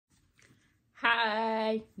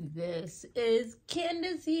Hi, this is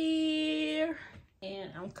Candace here,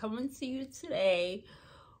 and I'm coming to you today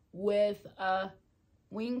with a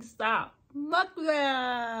Wingstop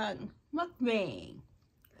mukbang.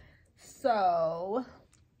 So,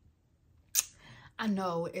 I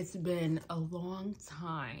know it's been a long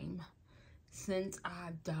time since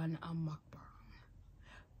I've done a mukbang,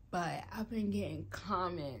 but I've been getting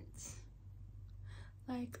comments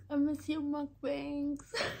like, I miss your mukbangs.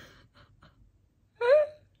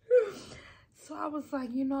 So I was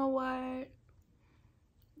like, you know what?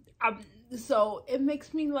 So it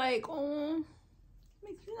makes me like, when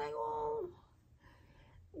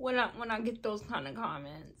I get those kind of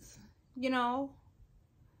comments, you know,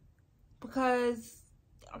 because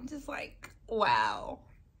I'm just like, wow.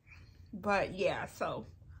 But yeah, so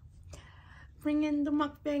bringing the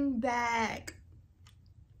mukbang back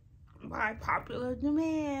by popular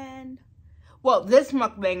demand. Well, this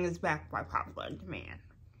mukbang is back by popular demand.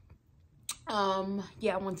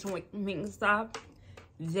 Yeah, I went to Wingstop.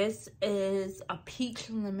 This is a peach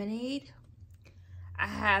lemonade. I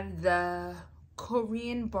have the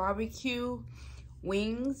Korean barbecue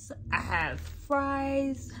wings. I have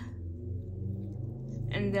fries.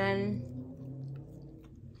 And then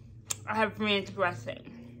I have ranch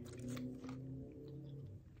dressing.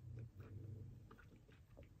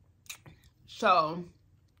 So,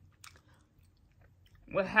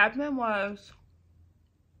 what happened was,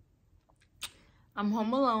 I'm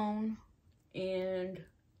home alone, and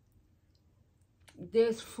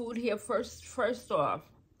there's food here. First off,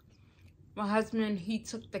 my husband, he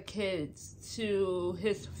took the kids to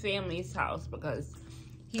his family's house because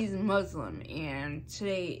he's Muslim, and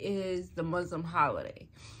today is the Muslim holiday.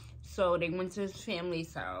 So they went to his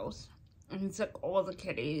family's house, and he took all the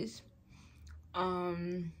kiddies.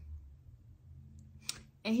 And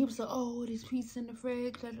he was like, oh, there's pizza in the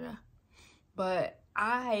fridge, da, da, da. But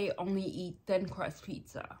I only eat thin crust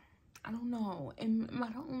pizza. I don't know. Am I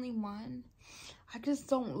the only one? I just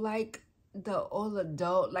don't like all the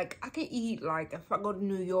dough. Like, I could eat, like, if I go to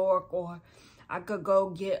New York, or I could go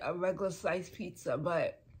get a regular sliced pizza,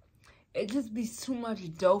 but it just be too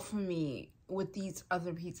much dough for me with these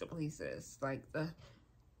other pizza places. Like the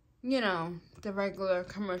regular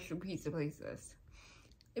commercial pizza places.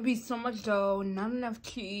 It'd be so much dough, not enough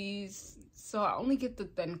cheese, so I only get the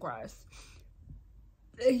thin crust.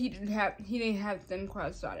 He didn't have thin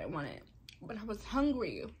crust, so I didn't want it. But I was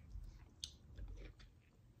hungry.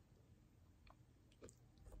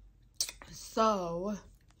 So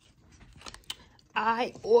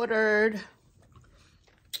I ordered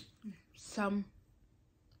some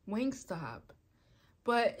Wingstop.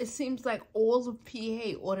 But it seems like all of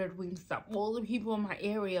PA ordered Wingstop. All the people in my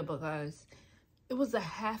area, because it was a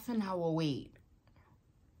half an hour wait.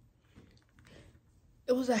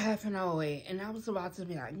 It was a half an hour wait, and I was about to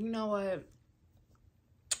be like, you know what?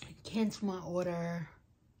 Cancel my order.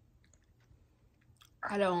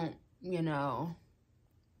 I don't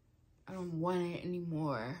want it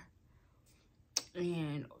anymore.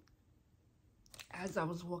 And as I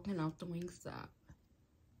was walking out the Wingstop,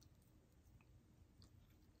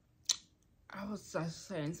 I was just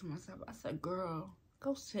saying to myself, I said, girl,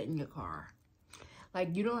 go sit in your car.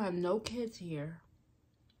 Like, you don't have no kids here.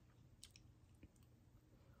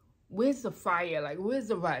 Where's the fire? Like, where's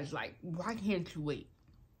the rush? Like, why can't you wait?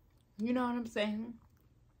 You know what I'm saying?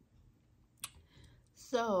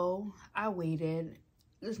 So, I waited,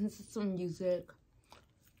 listened to some music,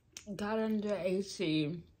 got under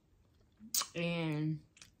AC, and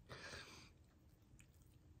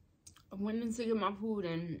I went in to get my food,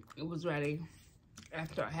 and it was ready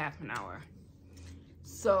after a half an hour.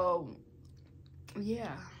 So,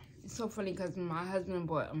 yeah. It's so funny because my husband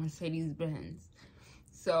bought a Mercedes-Benz.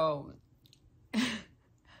 So,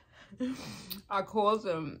 I called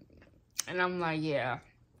him, and I'm like, yeah.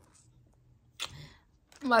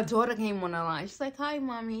 My daughter came on the line. She's like, hi,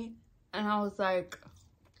 mommy. And I was like,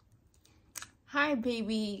 hi,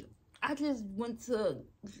 baby. I just went on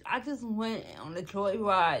a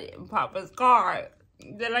joyride in Papa's car.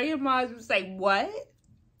 Then I hear my husband say, what?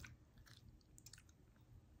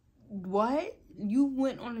 What? You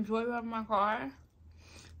went on a joyride in my car?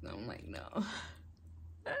 And I'm like, no.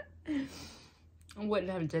 I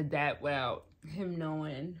wouldn't have did that without him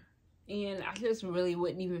knowing. And I just really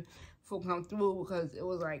wouldn't even feel comfortable because it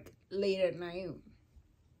was like late at night.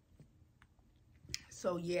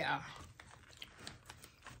 So yeah.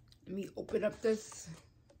 Let me open up this.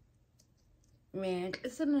 Man,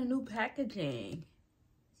 it's in a new packaging.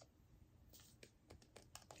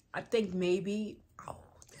 I think maybe,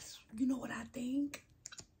 you know what I think?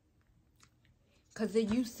 Because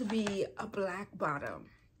it used to be a black bottom.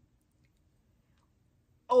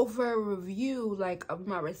 over a review, like, of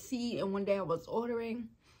my receipt, and one day I was ordering,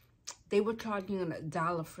 they were charging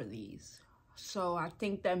 $1 for these. So I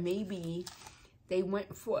think that maybe they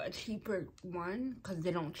went for a cheaper one because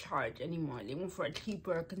they don't charge anymore. They went for a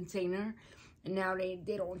cheaper container, and now they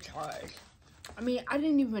don't charge. I mean, I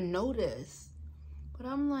didn't even notice, but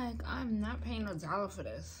I'm like, I'm not paying $1 for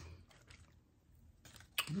this.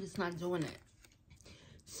 I'm just not doing it.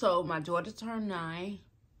 So my daughter turned 9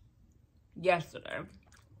 yesterday,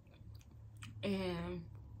 and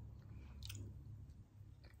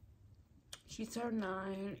she turned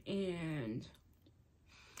 9, and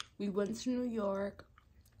we went to New York,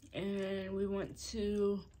 and we went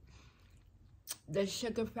to the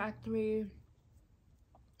sugar factory,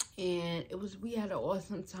 and we had an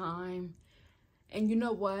awesome time. And you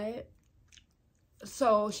know what?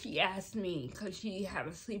 So she asked me, because she had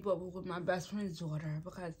a sleepover with my best friend's daughter,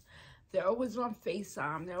 because they're always on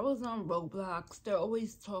FaceTime, they're always on Roblox, they're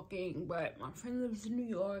always talking, but my friend lives in New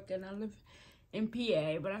York, and I live in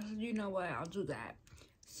PA, but I said, you know what, I'll do that.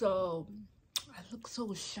 So, I look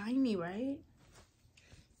so shiny, right?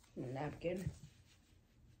 Napkin.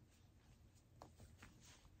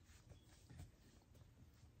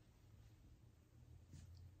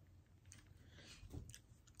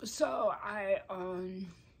 So, I,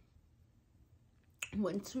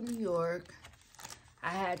 went to New York. I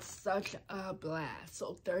had such a blast.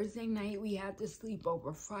 So, Thursday night, we had the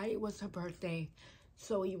sleepover. Friday was her birthday.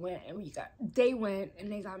 So, we went and they went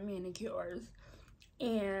and they got manicures.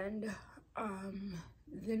 And,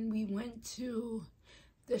 then we went to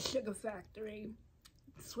the sugar factory.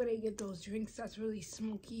 That's where they get those drinks that's really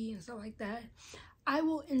smoky and stuff like that. I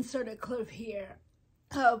will insert a clip here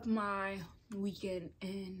of my weekend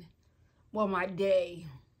my day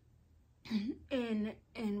in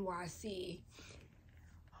NYC.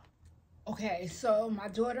 Okay, so my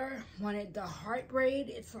daughter wanted the heart braid.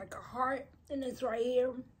 It's like a heart, and it's right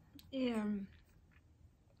here. And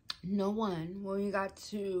when we got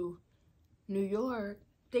to New York,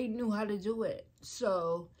 they knew how to do it.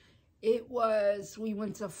 So we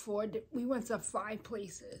went to 5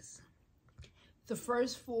 places. The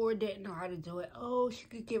first 4 didn't know how to do it. Oh, she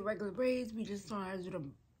could get regular braids. We just don't know how to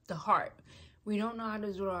do the heart. We don't know how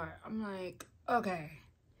to do the heart. I'm like, okay.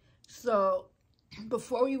 So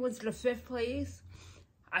before we went to the 5th place,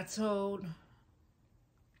 I told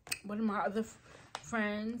one of my other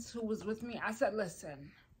friends who was with me, I said,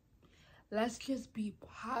 listen, let's just be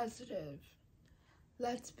positive.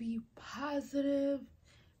 Let's be positive,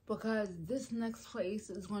 because this next place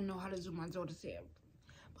is going to know how to do my daughter's hair.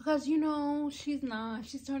 Because, you know, she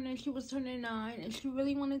was turning 9, and she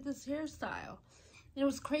really wanted this hairstyle. And it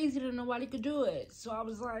was crazy that nobody could do it. So I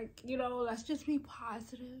was like, you know, let's just be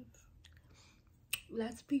positive.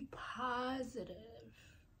 Let's be positive.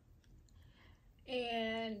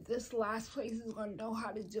 And this last place is going to know how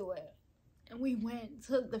to do it. And we went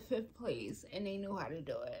to the 5th place, and they knew how to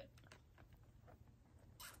do it.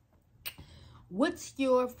 What's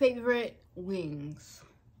your favorite wings?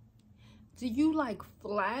 Do you like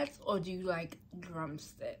flats or do you like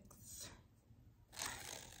drumsticks?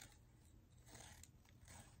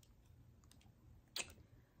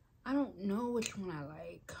 I don't know which one I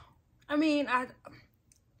like. I mean, I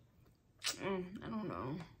don't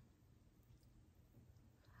know.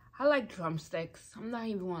 I like drumsticks. I'm not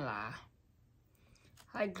even gonna lie.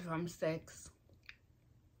 I like drumsticks.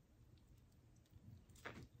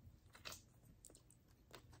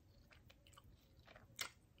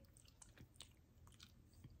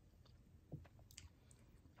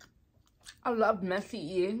 I love messy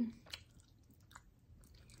eating.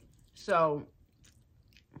 So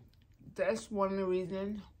that's one of the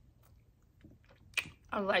reasons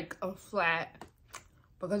I like a flat,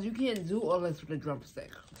 because you can't do all this with a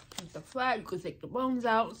drumstick. With the flat, you can take the bones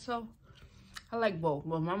out. So I like both.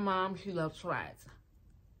 But my mom, she loves flats.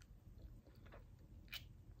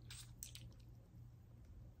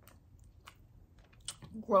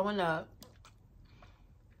 Growing up,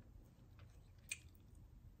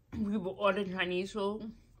 we would order Chinese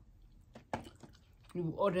food. We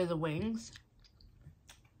would order the wings.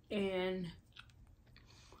 And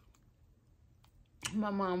my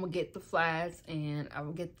mom would get the flats and I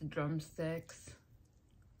would get the drumsticks.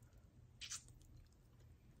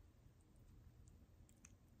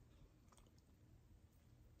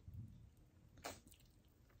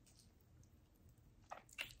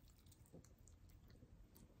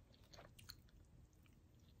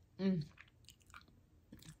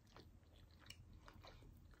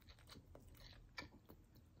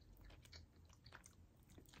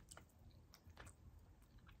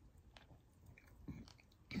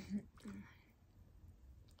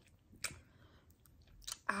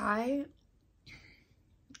 I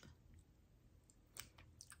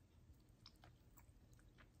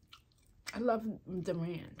love the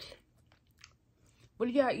ranch. What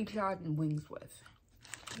do y'all eat y'all wings with?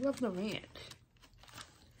 I love the ranch.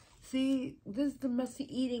 See, this is the messy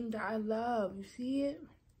eating that I love. You see it?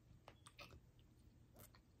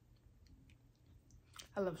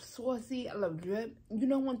 I love saucy. I love drip. You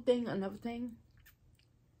know one thing, another thing?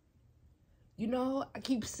 You know, I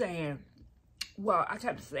keep saying, well, I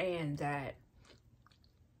kept saying that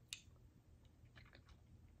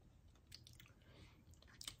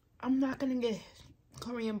I'm not going to get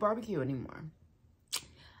Korean barbecue anymore.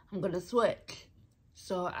 I'm going to switch.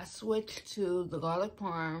 So I switched to the garlic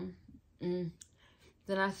parm. Then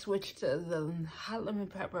I switched to the hot lemon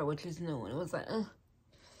pepper, which is new. And it was like,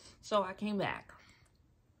 So I came back.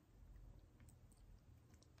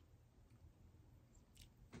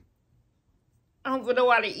 I don't know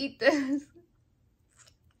how to eat this.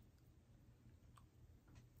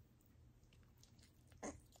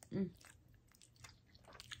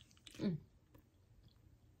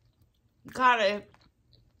 Got it.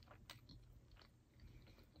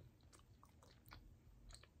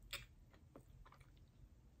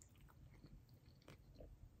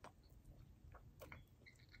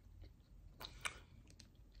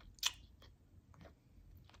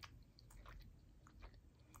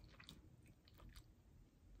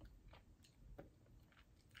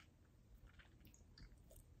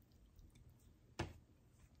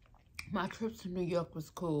 My trip to New York was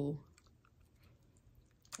cool.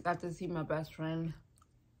 I got to see my best friend.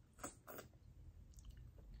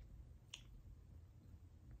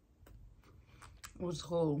 It was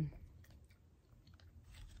cool.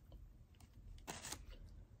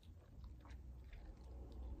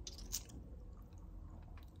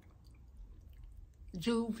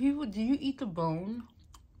 Do you eat the bone?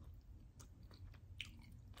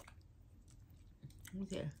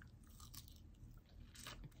 Okay.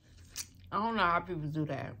 I don't know how people do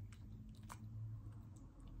that.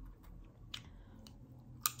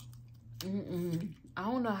 I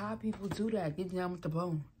don't know how people do that. Get down with the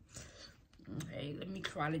bone. Okay, let me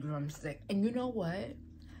try the drumstick. And you know what?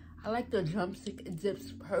 I like the drumstick. It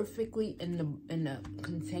dips perfectly in the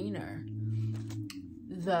container.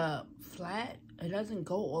 The flat, it doesn't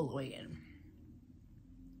go all the way in.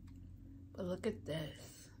 But look at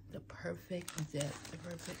this. The perfect dip. The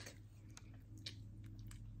perfect.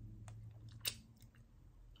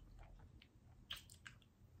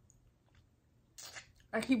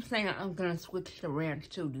 I keep saying I'm gonna switch to ranch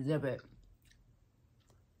too to dip it.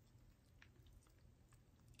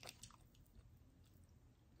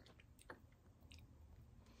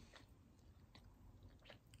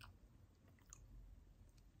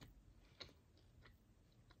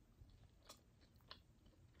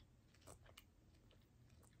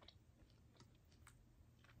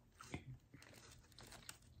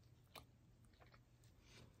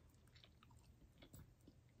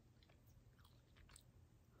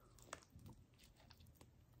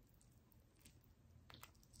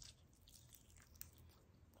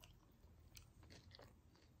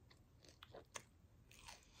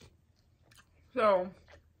 So,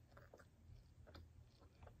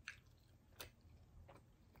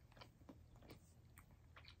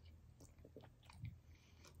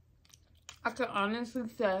 I can honestly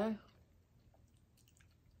say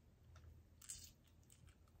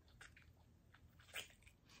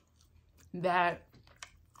that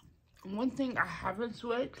one thing I haven't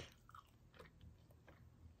switched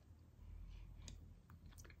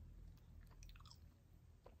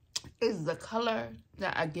is the color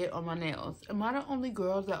that I get on my nails. Am I the only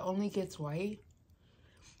girl that only gets white?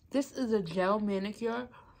 This is a gel manicure,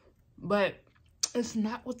 but it's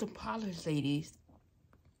not with the polish, ladies.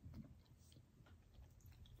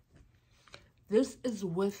 This is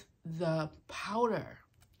with the powder.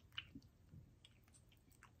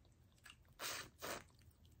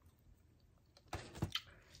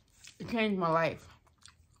 It changed my life.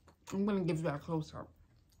 I'm gonna give you a close-up.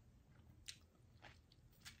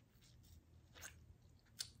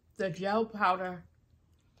 The gel powder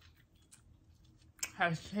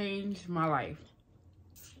has changed my life.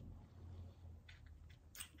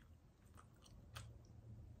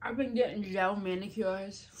 I've been getting gel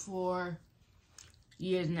manicures for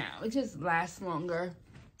years now. It just lasts longer.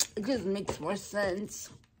 It just makes more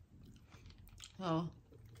sense. So,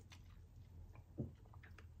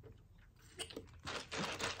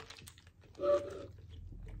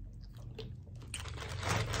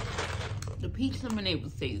 the peach lemonade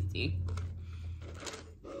was tasty.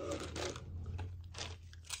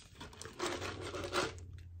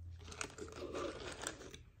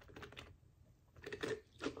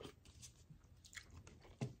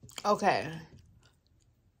 Okay.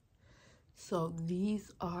 So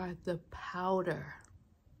these are the powder.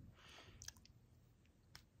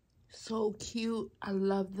 So cute. I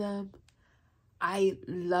love them. I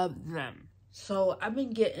love them. So I've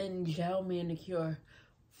been getting gel manicure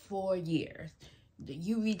for years. The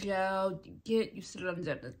UV gel, you sit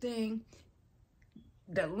under the thing,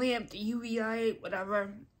 the lamp, the UV light,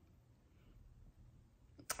 whatever.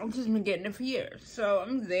 I've just been getting it for years. So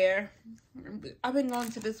I'm there. I've been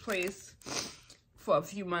going to this place for a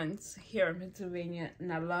few months here in Pennsylvania,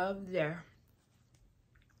 and I love their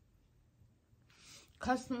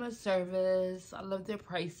customer service. I love their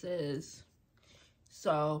prices.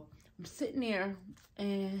 So I'm sitting there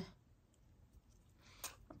and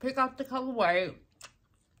I pick out the color white.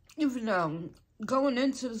 Even though going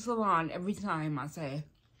into the salon every time I say,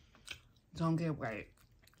 don't get white,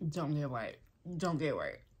 don't get white, don't get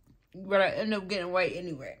white. But I end up getting white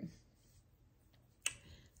anyway.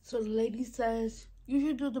 So the lady says, you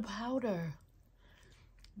should do the powder.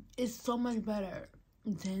 It's so much better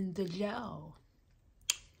than the gel.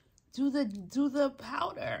 Do the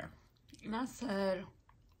powder. And I said,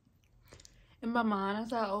 in my mind, I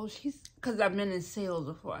said, oh, because I've been in sales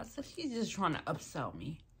before. I said, she's just trying to upsell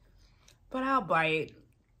me. But I'll buy it.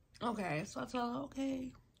 Okay, so I told her,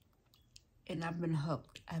 okay. And I've been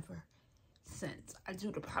hooked ever since. I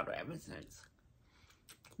do the powder ever since.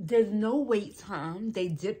 There's no wait time. They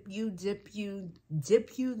dip you,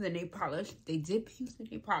 then they polish. They dip you, then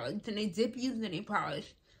they polish. Then they dip you, then they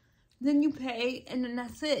polish. Then you pay, and then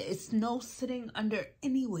that's it. It's no sitting under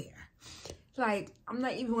anywhere. Like, I'm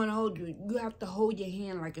not even going to hold you. You have to hold your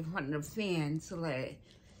hand, like, in front of the fan to let it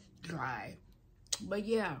dry. But,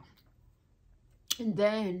 yeah. And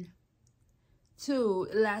then, too,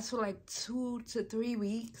 it lasts for, like, 2 to 3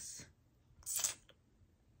 weeks.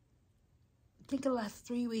 I think it lasts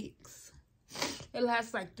 3 weeks. It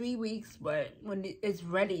lasts, like, 3 weeks, but when it's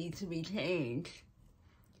ready to be changed,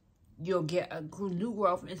 you'll get a new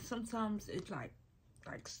growth, and sometimes it's like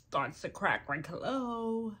starts to crack. Like,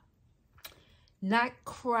 hello, not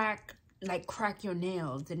crack like crack your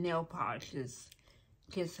nails. The nail polishes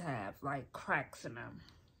just have like cracks in them.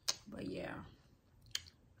 But yeah.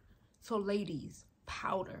 So ladies,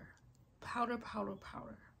 powder.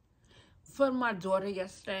 For my daughter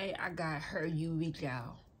yesterday, I got her UV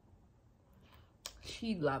gel.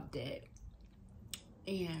 She loved it,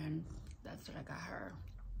 and that's what I got her.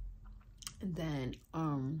 And then,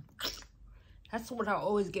 that's what I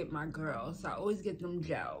always get my girls. I always get them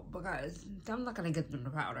gel because I'm not going to get them the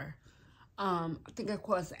powder. I think it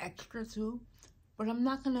costs extra too. But I'm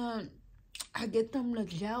not going to, I get them the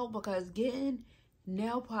gel because getting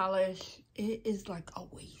nail polish, it is like a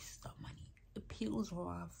waste of money. It peels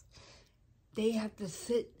off. They have to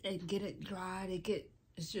sit and get it dry.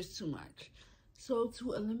 It's just too much. So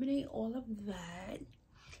to eliminate all of that,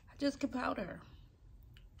 I just get powder.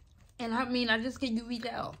 And I just get UV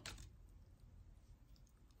gel.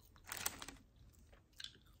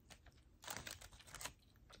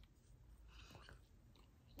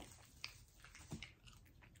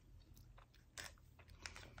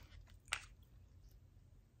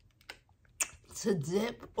 To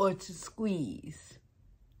dip or to squeeze?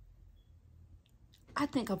 I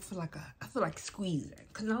think I feel like squeezing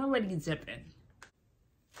because I'm already dipping.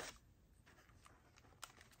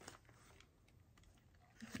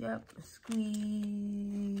 Yep,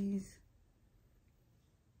 squeeze.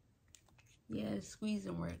 Yeah,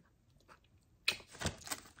 squeezing work.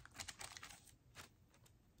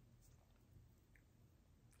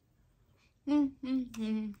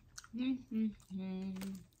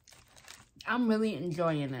 I'm really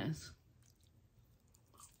enjoying this.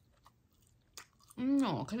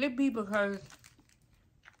 No, could it be because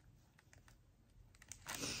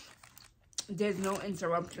there's no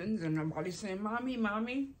interruptions and nobody's saying, mommy,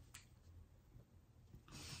 mommy?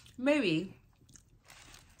 Maybe.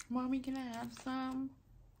 Mommy, can I have some?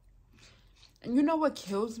 And you know what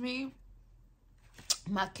kills me?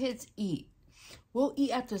 My kids eat. We'll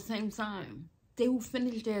eat at the same time. They will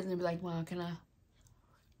finish theirs and be like, Mom, can I?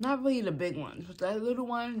 Not really the big ones, but that little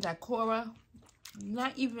one, that Cora,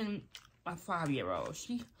 not even my 5-year-old.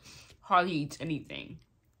 She hardly eats anything.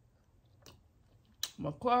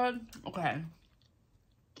 But Cora, okay.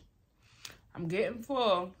 I'm getting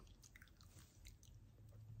full.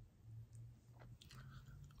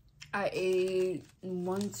 I ate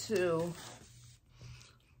 1, 2.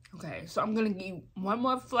 Okay, so I'm gonna eat one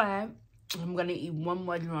more flat. I'm gonna eat one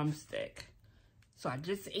more drumstick. So I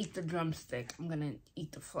just ate the drumstick. I'm gonna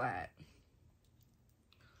eat the flat.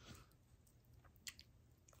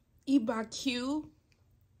 Eat by Q.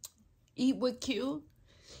 Eat with Q.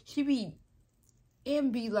 She be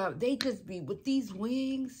and be like, they just be with these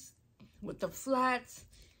wings, with the flats,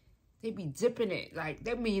 they be dipping it. Like,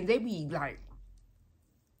 that means they be like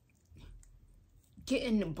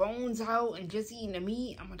getting the bones out and just eating the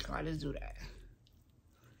meat. I'm gonna try to do that.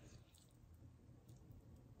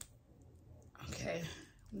 Okay,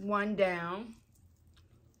 one down.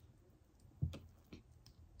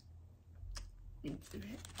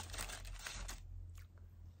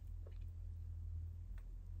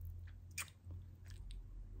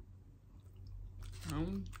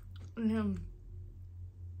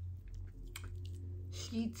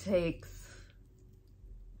 She takes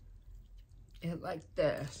it like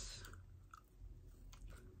this.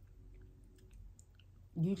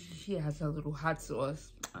 Usually she has a little hot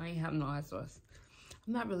sauce. I ain't have no hot sauce.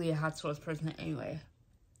 I'm not really a hot sauce person anyway.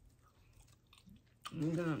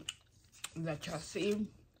 I'm gonna let y'all see.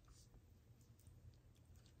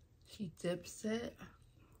 She dips it.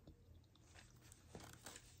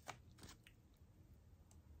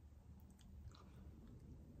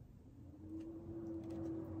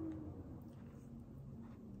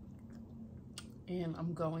 And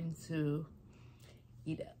I'm going to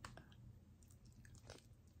eat it.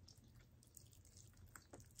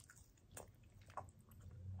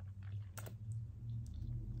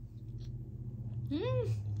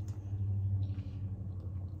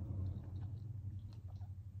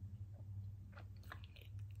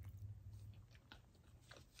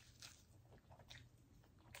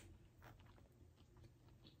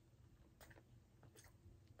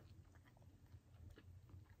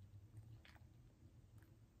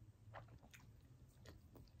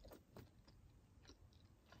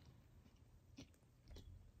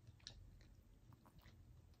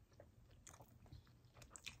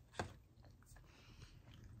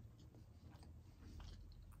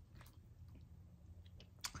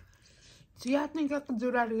 Do y'all think I can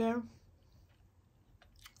do that again?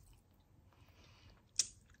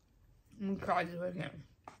 Let me try to do it again.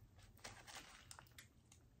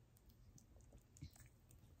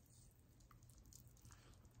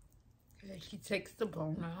 Okay, she takes the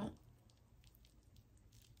bone out.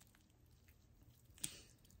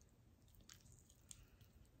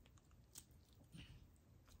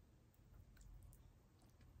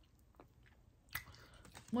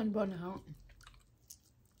 One bone out.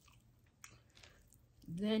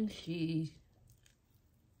 Then she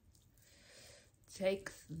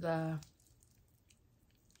takes the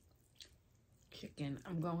chicken.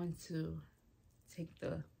 I'm going to take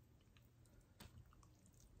the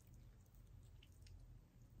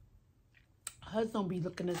hers don't be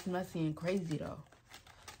looking this messy and crazy though.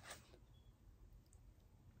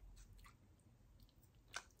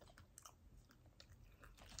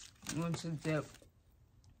 I'm going to dip.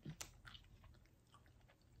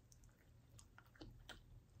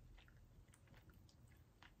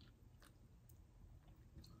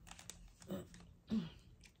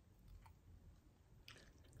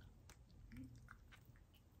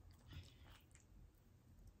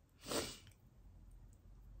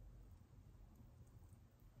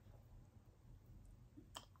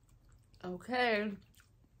 Okay.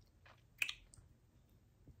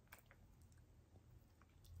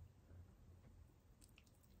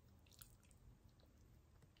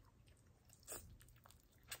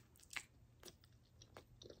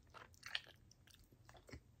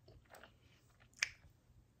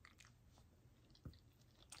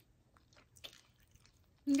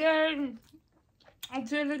 Yay! I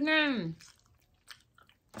did it again.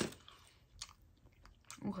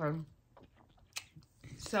 Okay.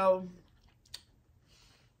 So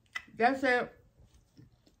that's it.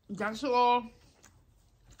 That's all.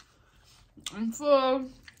 I'm full.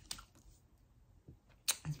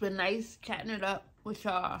 It's been nice chatting it up with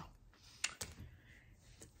y'all.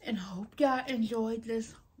 And hope y'all enjoyed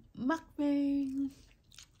this mukbang.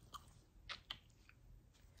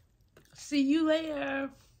 See you later.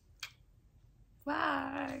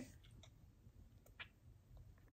 Bye.